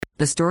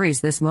The Stories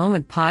This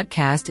Moment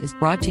podcast is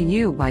brought to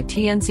you by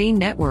TNC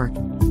Network.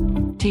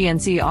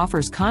 TNC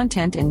offers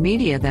content and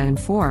media that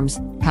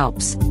informs,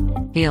 helps,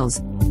 heals,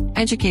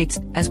 educates,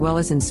 as well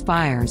as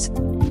inspires.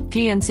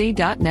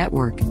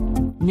 TNC.network.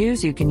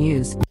 News you can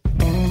use.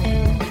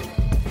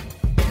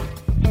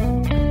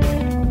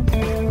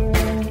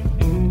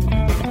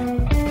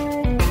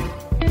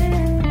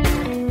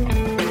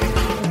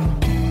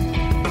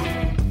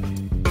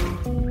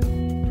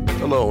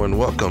 Hello and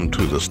welcome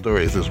to the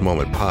Stories This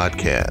Moment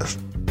podcast.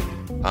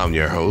 I'm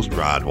your host,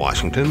 Rod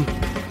Washington,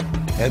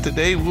 and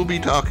today we'll be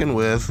talking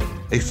with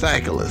a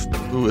cyclist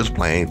who is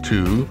planning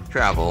to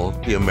travel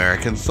the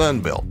American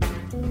Sun Belt.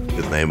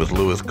 His name is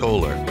Lewis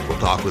Kohler. We'll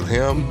talk with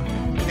him,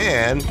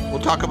 and we'll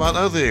talk about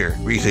other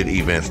recent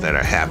events that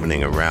are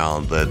happening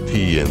around the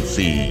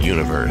TNC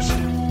universe.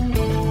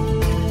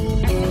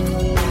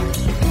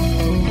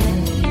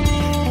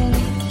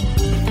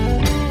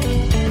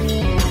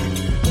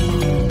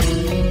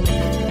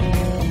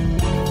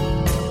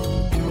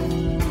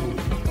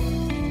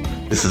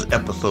 This is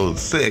episode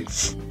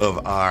 6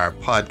 of our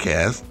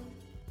podcast.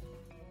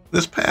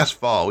 This past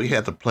fall, we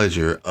had the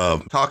pleasure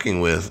of talking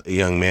with a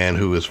young man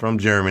who is from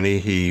Germany.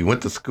 He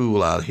went to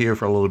school out here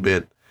for a little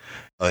bit,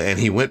 and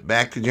he went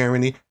back to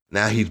Germany.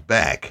 Now he's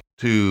back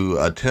to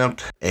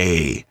attempt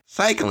a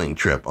cycling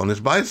trip on his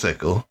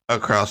bicycle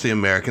across the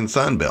American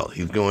Sun Belt.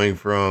 He's going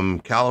from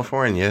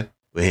California,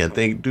 I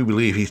do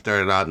believe he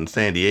started out in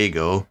San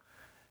Diego,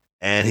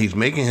 and he's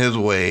making his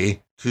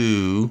way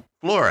to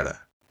Florida.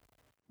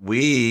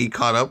 We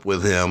caught up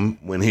with him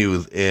when he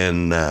was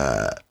in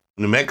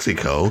New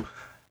Mexico,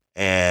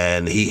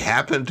 and he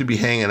happened to be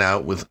hanging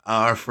out with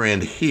our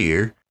friend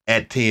here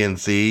at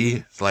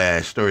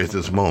TNC/Stories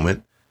This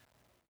Moment,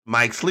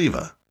 Mike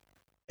Sleva.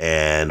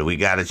 And we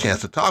got a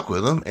chance to talk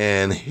with him,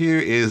 and here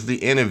is the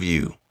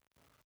interview.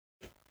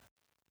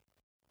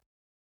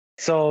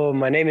 So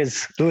my name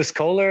is Lewis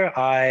Kohler.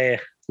 I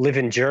live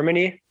in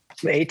Germany.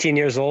 I'm 18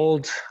 years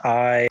old.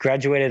 I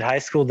graduated high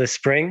school this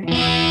spring.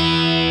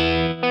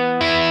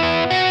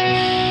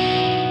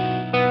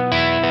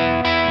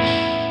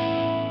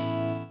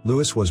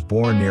 Lewis was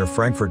born near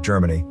Frankfurt,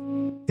 Germany.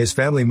 His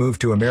family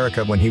moved to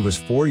America when he was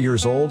 4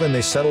 years old, and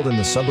they settled in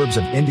the suburbs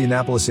of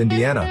Indianapolis,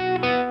 Indiana,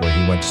 where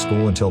he went to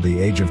school until the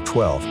age of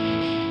 12.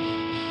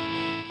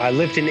 I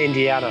lived in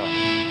Indiana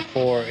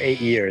for 8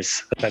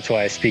 years. That's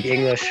why I speak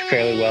English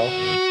fairly well.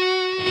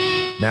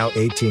 Now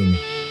 18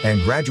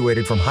 and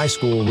graduated from high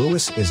school,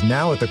 Lewis is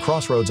now at the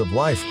crossroads of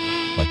life,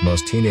 like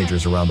most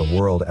teenagers around the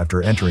world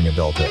after entering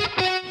adulthood.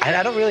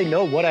 I don't really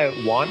know what I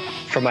want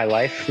for my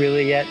life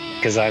really yet,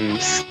 because I'm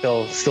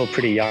still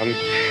pretty young,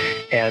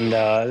 and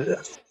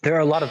there are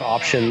a lot of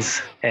options,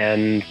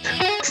 and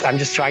I'm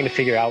just trying to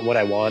figure out what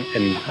I want.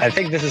 And I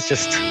think this is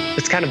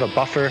it's kind of a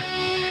buffer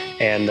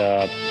and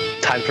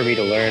time for me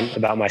to learn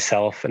about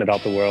myself and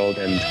about the world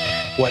and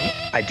what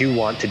I do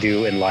want to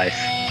do in life.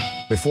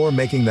 Before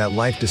making that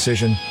life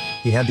decision,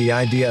 he had the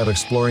idea of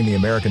exploring the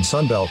American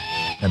Sun Belt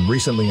and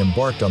recently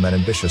embarked on that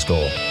ambitious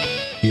goal.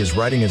 He is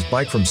riding his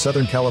bike from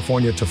Southern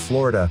California to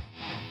Florida.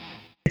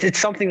 It's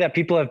something that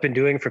people have been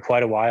doing for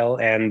quite a while.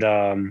 And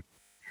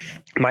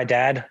my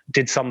dad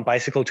did some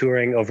bicycle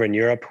touring over in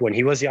Europe when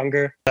he was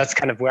younger. That's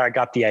kind of where I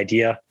got the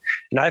idea.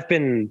 And I've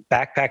been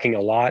backpacking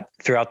a lot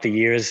throughout the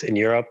years in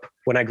Europe.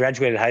 When I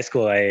graduated high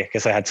school, I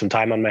guess I had some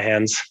time on my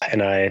hands,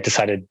 and I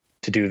decided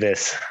to do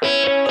this.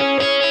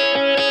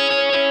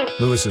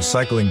 Lewis's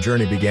cycling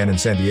journey began in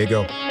San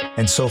Diego,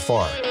 and so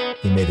far,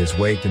 he made his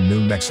way to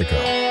New Mexico.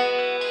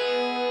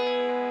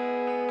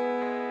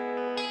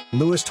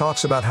 Lewis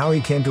talks about how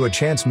he came to a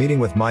chance meeting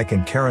with Mike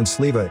and Karen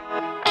Sleva.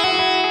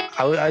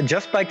 I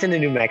just biked into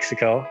New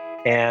Mexico,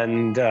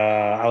 and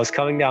I was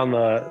coming down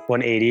the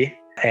 180,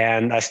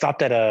 and I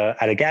stopped at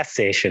a gas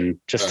station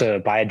just to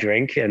buy a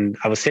drink. And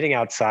I was sitting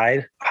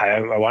outside.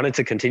 I wanted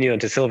to continue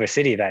into Silver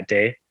City that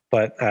day,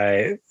 but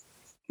I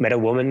met a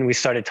woman. We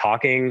started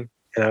talking,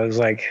 and I was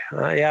like,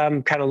 yeah,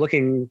 I'm kind of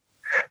looking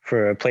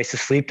for a place to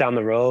sleep down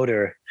the road,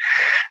 or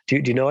do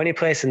you know any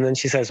place? And then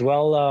she says,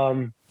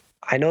 well,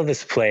 I know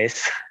this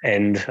place,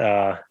 and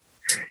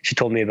she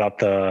told me about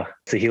the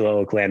Gila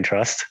Oak Land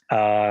Trust.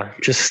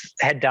 Just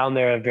head down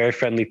there, very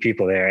friendly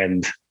people there,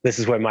 and this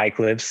is where Mike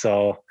lives,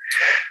 so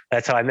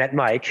that's how I met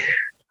Mike.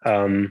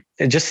 And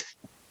just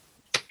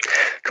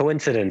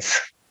coincidence.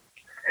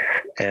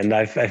 And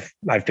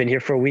I've been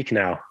here for a week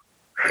now.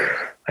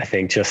 I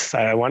think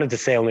I wanted to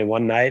say only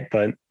one night,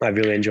 but I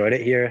really enjoyed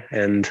it here,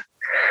 and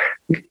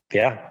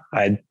yeah,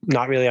 I'm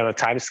not really on a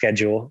time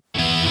schedule.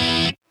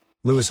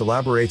 Lewis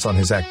elaborates on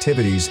his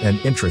activities and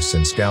interests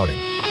in scouting.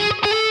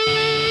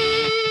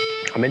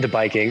 I'm into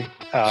biking.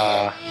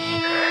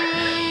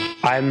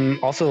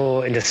 I'm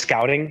also into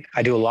scouting.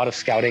 I do a lot of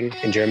scouting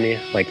in Germany,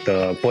 like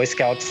the Boy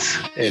Scouts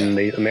in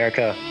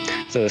America.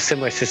 So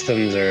similar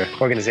systems or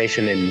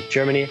organization in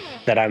Germany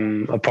that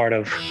I'm a part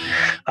of.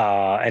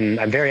 And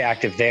I'm very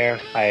active there.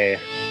 I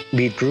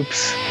lead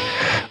groups.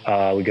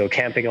 We go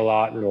camping a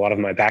lot, and a lot of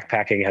my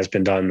backpacking has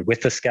been done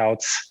with the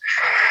Scouts.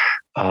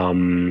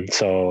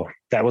 So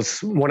that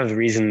was one of the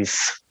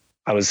reasons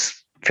I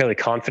was fairly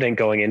confident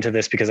going into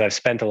this because I've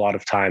spent a lot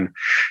of time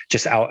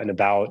just out and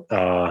about,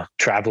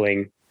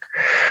 traveling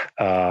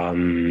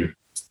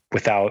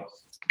without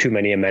too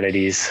many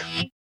amenities.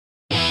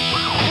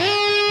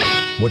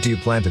 What do you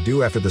plan to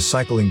do after the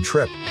cycling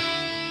trip?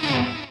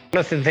 One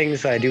of the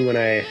things I do when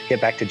I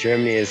get back to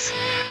Germany is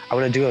I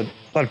want to do a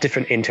lot of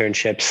different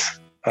internships,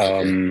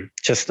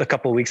 just a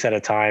couple of weeks at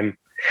a time,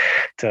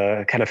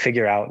 to kind of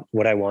figure out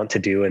what I want to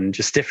do in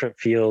just different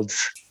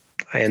fields.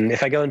 And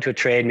if I go into a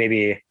trade,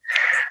 maybe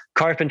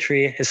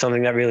carpentry is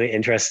something that really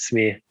interests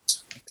me.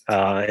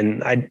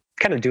 And I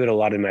kind of do it a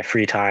lot in my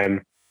free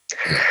time,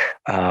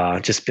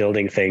 just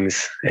building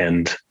things,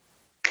 and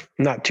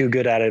I'm not too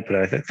good at it, but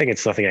I think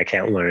it's nothing I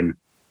can't learn.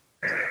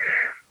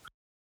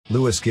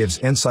 Louis gives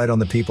insight on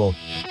the people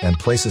and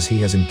places he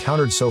has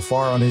encountered so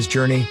far on his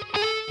journey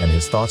and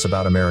his thoughts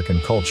about American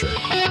culture.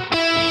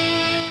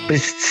 But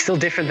it's still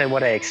different than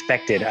what I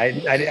expected.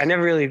 I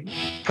never really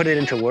put it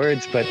into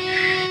words, but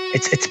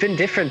it's been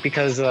different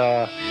because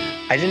I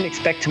didn't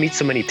expect to meet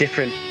so many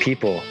different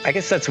people. I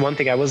guess that's one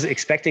thing. I was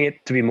expecting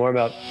it to be more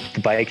about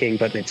the biking,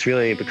 but it's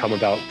really become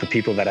about the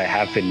people that I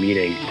have been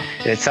meeting.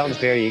 And it sounds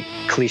very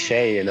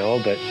cliche,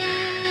 but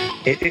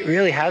it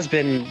really has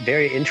been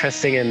very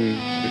interesting. And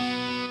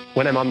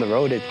when I'm on the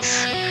road,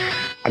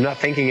 I'm not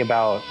thinking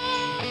about,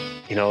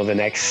 the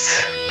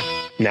next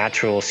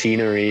natural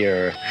scenery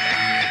or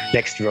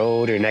next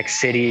road or next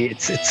city.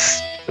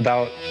 It's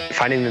about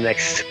finding the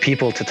next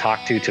people to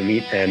talk to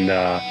meet. And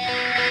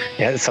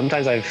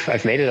sometimes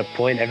I've made it a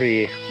point,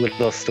 every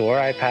little store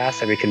I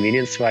pass, every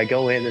convenience store I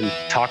go in and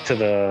talk to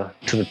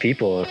the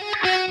people.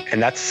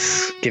 And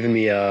that's given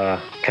me a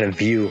kind of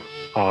view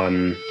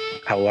on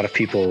how a lot of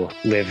people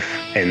live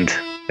and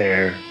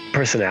their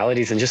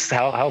personalities and just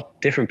how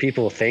different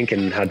people think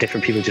and how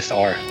different people just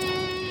are.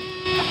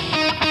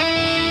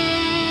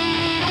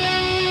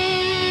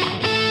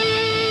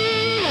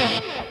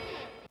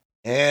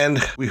 And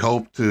we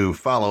hope to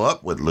follow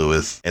up with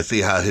Louis and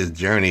see how his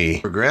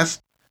journey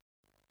progressed.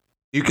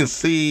 You can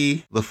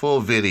see the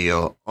full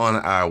video on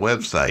our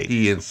website,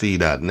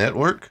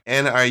 tnc.network,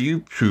 and our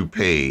YouTube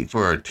page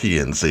for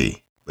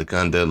TNC. Look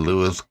under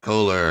Louis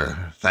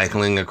Kohler,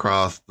 cycling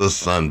across the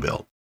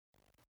Sunbelt.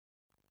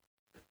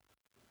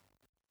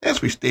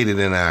 As we stated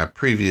in our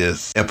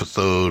previous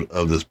episode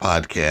of this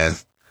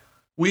podcast,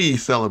 we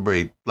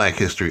celebrate Black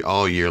History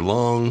all year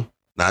long,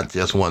 not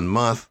just 1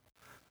 month.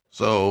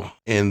 So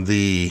in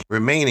the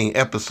remaining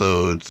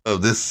episodes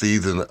of this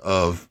season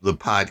of the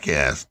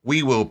podcast,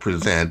 we will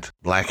present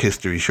Black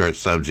History short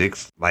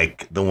subjects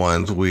like the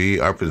ones we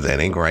are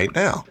presenting right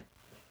now.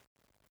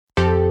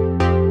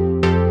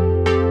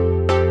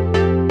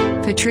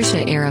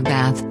 Patricia Era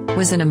Bath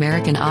was an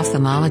American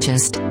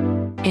ophthalmologist,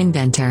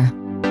 inventor,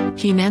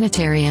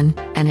 humanitarian,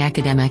 and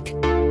academic.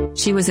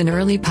 She was an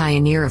early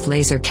pioneer of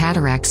laser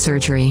cataract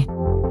surgery.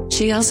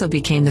 She also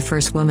became the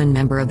first woman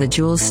member of the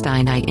Jules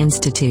Stein Eye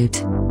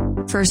Institute,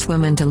 first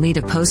woman to lead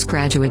a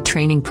postgraduate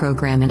training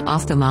program in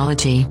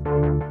ophthalmology,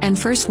 and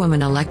first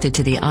woman elected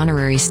to the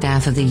honorary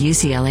staff of the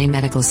UCLA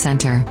Medical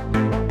Center.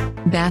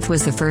 Bath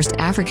was the first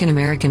African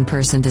American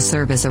person to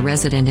serve as a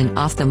resident in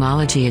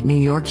ophthalmology at New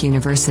York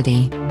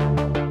University.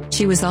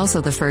 She was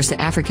also the first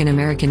African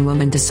American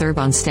woman to serve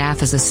on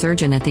staff as a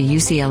surgeon at the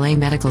UCLA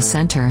Medical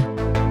Center.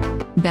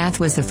 Bath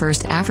was the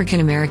first African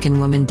American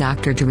woman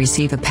doctor to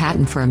receive a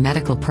patent for a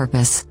medical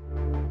purpose.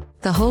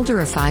 The holder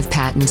of 5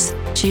 patents,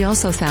 she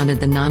also founded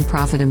the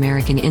nonprofit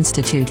American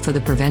Institute for the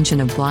Prevention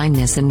of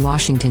Blindness in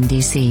Washington,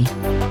 D.C.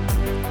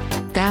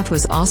 Bath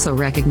was also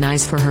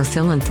recognized for her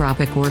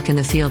philanthropic work in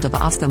the field of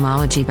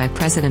ophthalmology by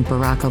President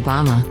Barack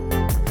Obama.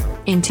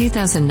 In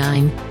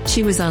 2009,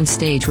 she was on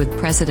stage with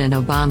President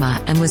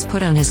Obama and was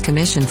put on his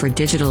commission for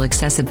digital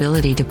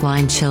accessibility to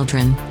blind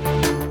children.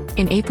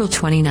 In April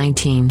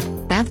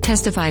 2019, Bath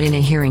testified in a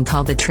hearing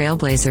called The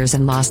Trailblazers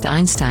and Lost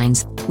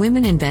Einsteins,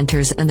 Women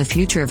Inventors and the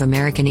Future of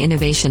American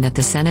Innovation at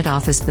the Senate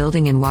Office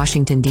Building in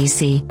Washington,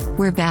 D.C.,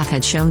 where Bath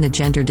had shown the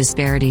gender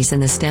disparities in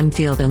the STEM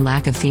field and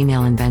lack of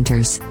female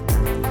inventors.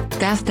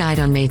 Bath died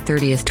on May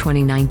 30,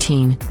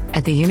 2019,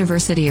 at the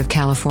University of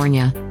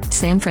California,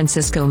 San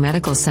Francisco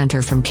Medical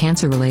Center from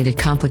cancer-related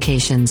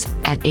complications,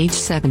 at age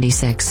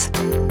 76.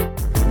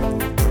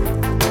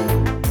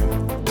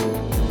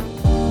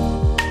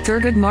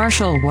 Thurgood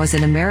Marshall was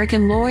an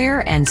American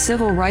lawyer and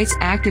civil rights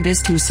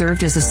activist who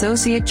served as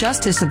Associate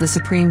Justice of the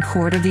Supreme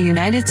Court of the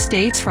United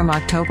States from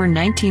October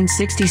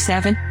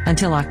 1967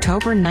 until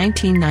October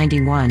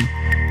 1991.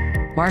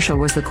 Marshall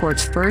was the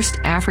court's first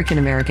African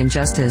American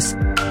justice.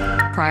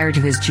 Prior to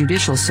his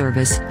judicial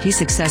service, he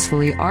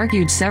successfully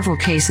argued several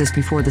cases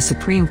before the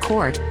Supreme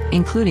Court,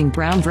 including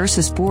Brown v.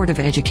 Board of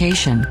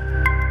Education.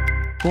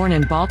 Born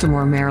in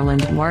Baltimore,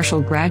 Maryland,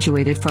 Marshall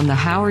graduated from the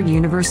Howard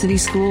University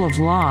School of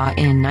Law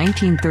in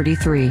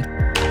 1933.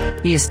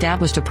 He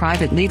established a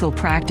private legal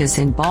practice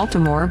in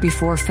Baltimore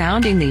before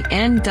founding the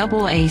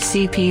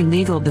NAACP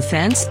Legal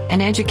Defense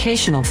and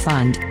Educational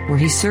Fund, where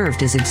he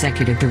served as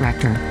executive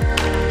director.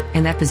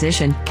 In that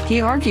position,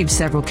 he argued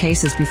several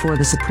cases before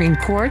the Supreme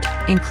Court,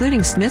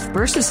 including Smith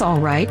versus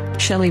Allwright,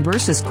 Shelley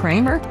versus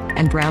Kramer,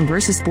 and Brown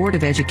versus Board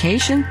of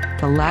Education,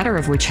 the latter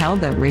of which held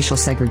that racial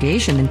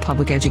segregation in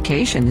public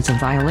education is a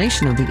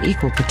violation of the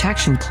Equal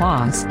Protection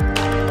Clause.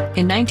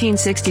 In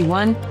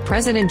 1961,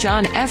 President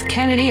John F.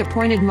 Kennedy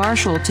appointed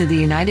Marshall to the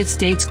United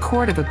States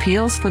Court of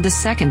Appeals for the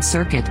Second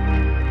Circuit.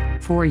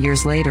 4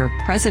 years later,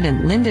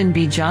 President Lyndon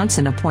B.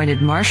 Johnson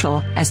appointed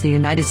Marshall as the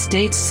United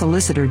States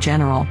Solicitor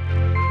General.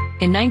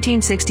 In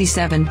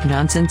 1967,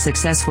 Johnson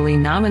successfully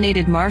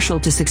nominated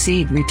Marshall to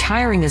succeed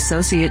retiring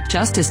Associate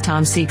Justice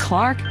Tom C.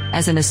 Clark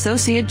as an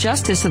Associate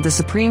Justice of the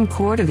Supreme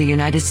Court of the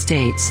United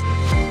States.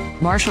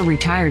 Marshall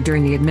retired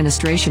during the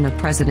administration of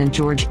President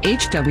George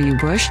H.W.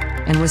 Bush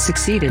and was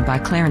succeeded by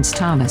Clarence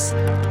Thomas.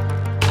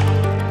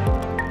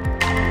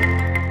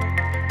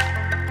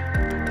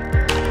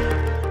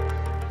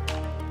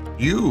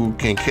 You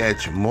can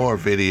catch more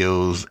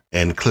videos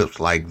and clips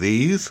like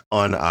these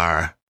on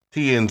our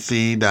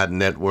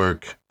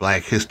TNC.network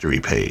Black History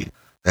page.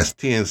 That's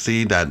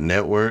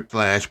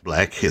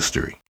TNC.network/Black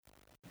History.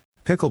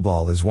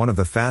 Pickleball is one of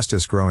the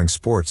fastest growing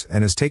sports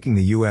and is taking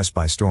the U.S.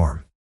 by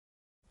storm.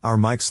 Our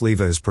Mike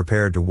Sleva is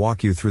prepared to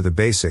walk you through the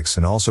basics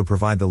and also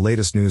provide the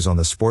latest news on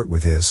the sport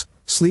with his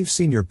Sleeve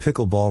Senior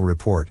Pickleball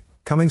Report,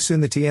 coming soon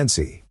the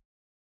TNC.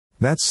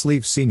 That's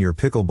Sleeve Senior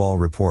Pickleball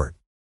Report.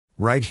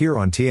 Right here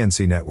on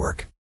TNC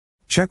Network.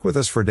 Check with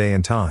us for day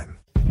and time.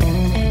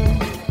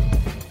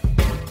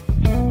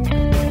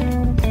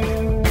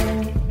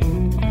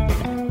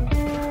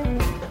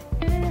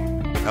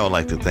 I would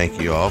like to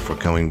thank you all for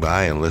coming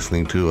by and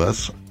listening to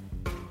us.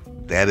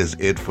 That is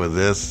it for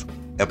this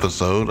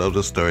episode of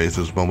the Stories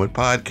This Moment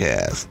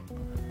podcast.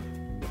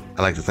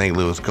 I'd like to thank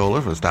Lewis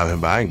Kohler for stopping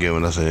by and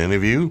giving us an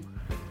interview.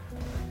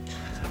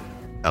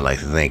 I'd like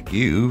to thank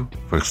you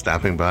for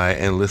stopping by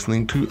and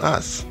listening to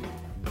us.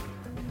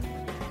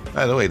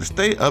 By the way, to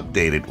stay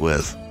updated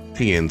with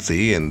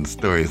TNC and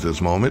Stories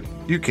This Moment,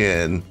 you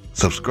can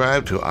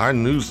subscribe to our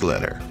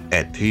newsletter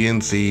at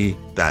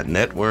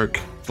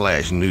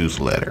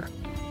tnc.network/newsletter.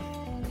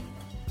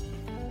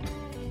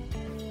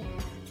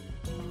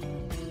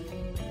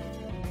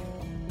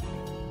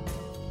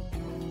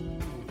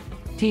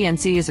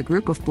 TNC is a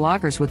group of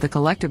bloggers with the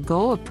collective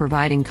goal of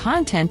providing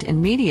content and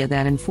media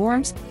that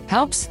informs,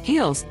 helps,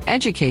 heals,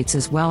 educates,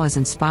 as well as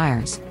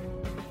inspires.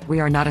 We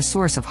are not a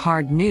source of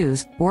hard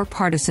news or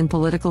partisan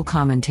political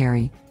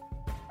commentary.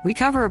 We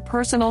cover a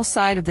personal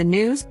side of the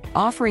news,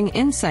 offering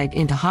insight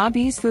into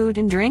hobbies, food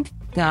and drink,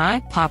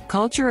 pop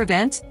culture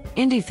events,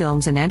 indie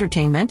films and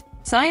entertainment,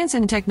 science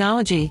and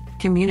technology,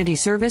 community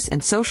service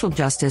and social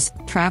justice,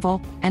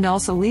 travel, and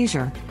also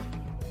leisure.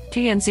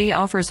 TNC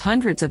offers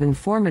hundreds of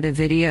informative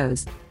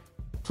videos.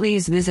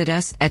 Please visit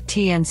us at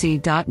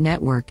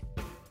tnc.network.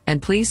 And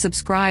please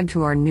subscribe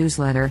to our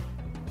newsletter.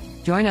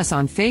 Join us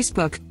on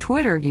Facebook,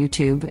 Twitter,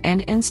 YouTube,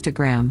 and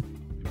Instagram.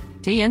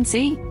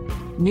 TNC,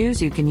 news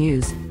you can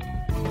use.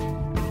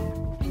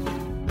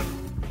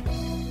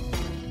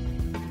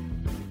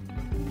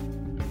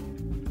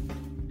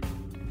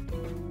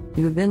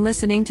 You have been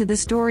listening to the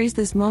Stories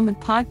This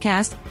Moment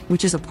podcast,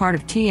 which is a part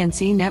of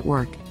TNC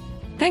Network.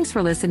 Thanks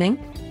for listening.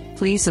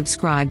 Please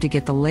subscribe to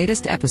get the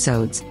latest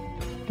episodes.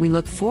 We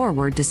look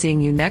forward to seeing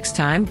you next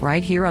time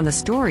right here on the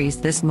Stories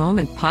This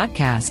Moment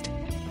podcast.